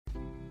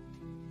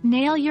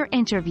Nail your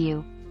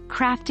interview,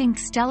 crafting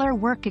stellar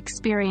work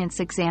experience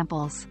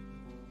examples.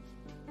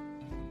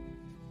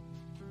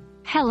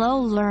 Hello,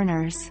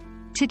 learners.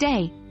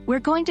 Today, we're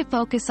going to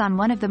focus on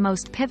one of the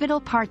most pivotal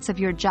parts of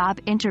your job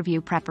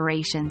interview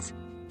preparations: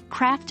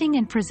 crafting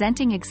and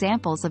presenting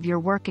examples of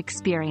your work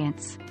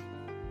experience.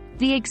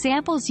 The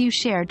examples you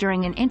share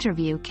during an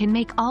interview can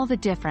make all the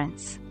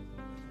difference.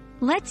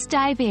 Let's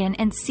dive in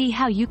and see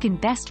how you can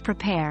best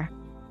prepare.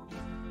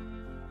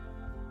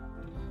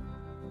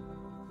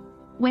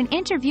 When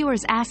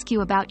interviewers ask you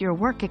about your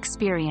work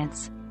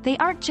experience, they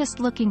aren't just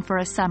looking for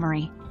a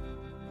summary.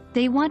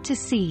 They want to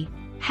see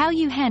how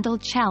you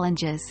handled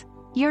challenges,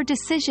 your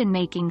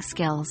decision-making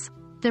skills,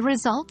 the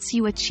results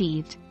you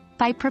achieved.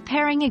 By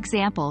preparing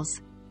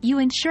examples, you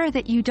ensure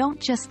that you don't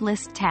just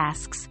list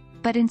tasks,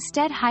 but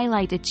instead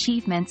highlight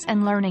achievements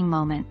and learning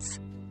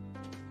moments.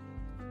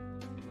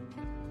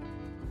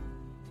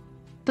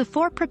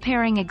 Before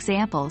preparing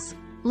examples,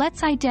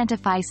 let's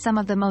identify some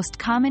of the most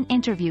common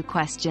interview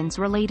questions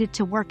related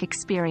to work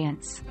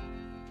experience.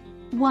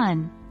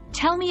 1.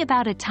 Tell me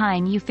about a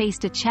time you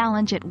faced a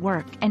challenge at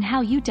work and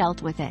how you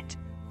dealt with it.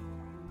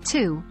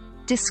 2.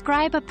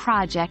 Describe a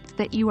project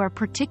that you are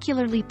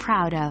particularly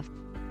proud of.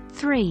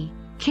 3.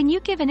 Can you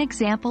give an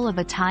example of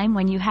a time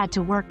when you had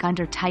to work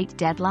under tight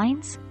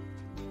deadlines?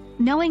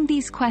 Knowing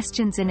these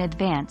questions in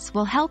advance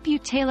will help you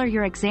tailor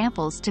your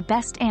examples to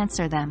best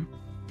answer them.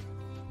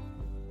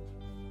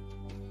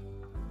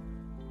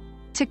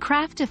 To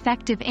craft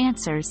effective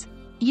answers,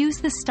 use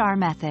the STAR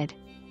method.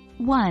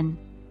 1.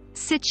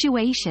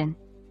 Situation.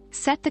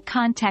 Set the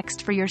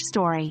context for your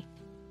story.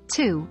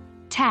 2.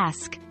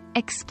 Task.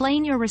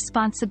 Explain your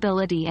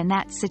responsibility in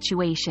that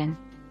situation.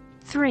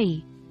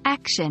 3.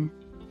 Action.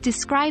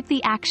 Describe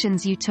the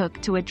actions you took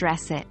to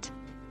address it.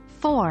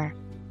 4.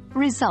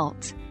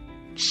 Result.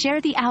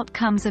 Share the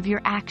outcomes of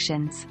your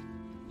actions.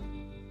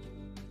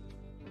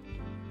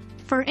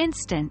 For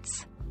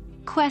instance,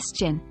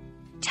 question: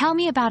 tell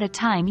me about a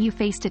time you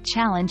faced a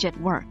challenge at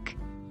work.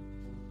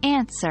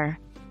 Answer: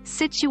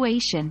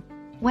 situation: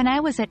 when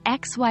I was at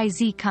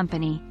XYZ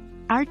company,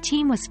 our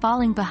team was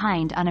falling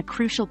behind on a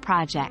crucial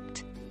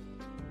project.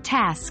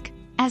 Task: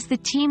 as the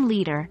team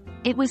leader,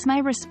 it was my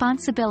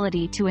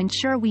responsibility to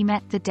ensure we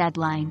met the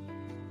deadline.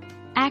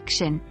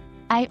 Action: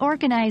 I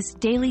organized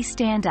daily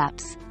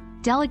stand-ups,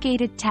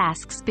 delegated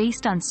tasks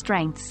based on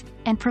strengths,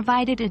 and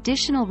provided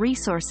additional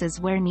resources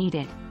where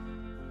needed.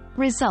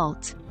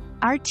 Result: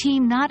 our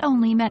team not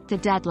only met the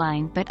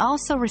deadline but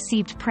also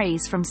received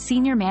praise from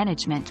senior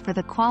management for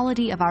the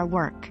quality of our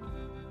work.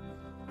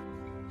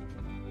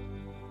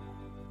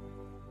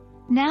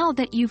 Now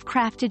that you've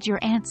crafted your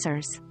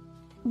answers,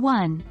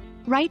 1.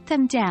 Write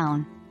them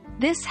down.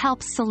 This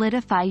helps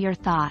solidify your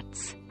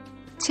thoughts.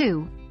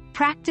 2.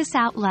 Practice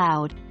out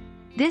loud.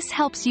 This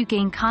helps you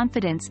gain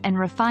confidence and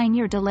refine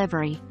your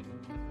delivery.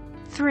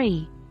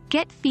 3.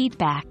 Get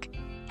feedback.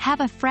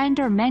 Have a friend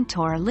or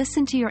mentor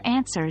listen to your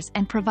answers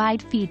and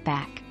provide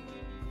feedback.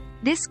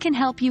 This can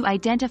help you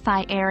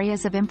identify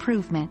areas of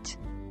improvement.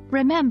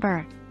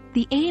 Remember,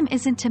 the aim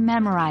isn't to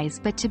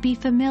memorize but to be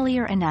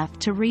familiar enough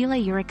to relay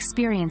your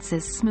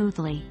experiences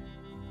smoothly.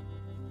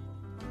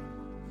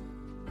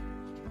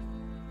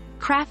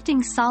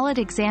 Crafting solid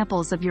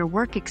examples of your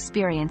work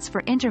experience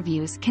for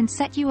interviews can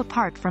set you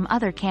apart from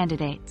other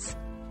candidates.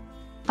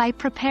 By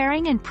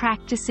preparing and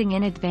practicing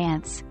in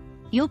advance,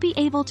 you'll be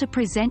able to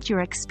present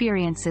your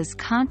experiences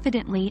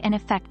confidently and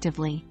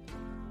effectively.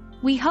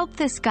 We hope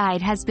this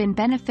guide has been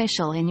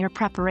beneficial in your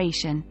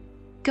preparation.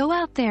 Go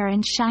out there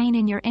and shine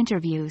in your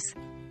interviews.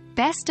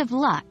 Best of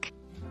luck!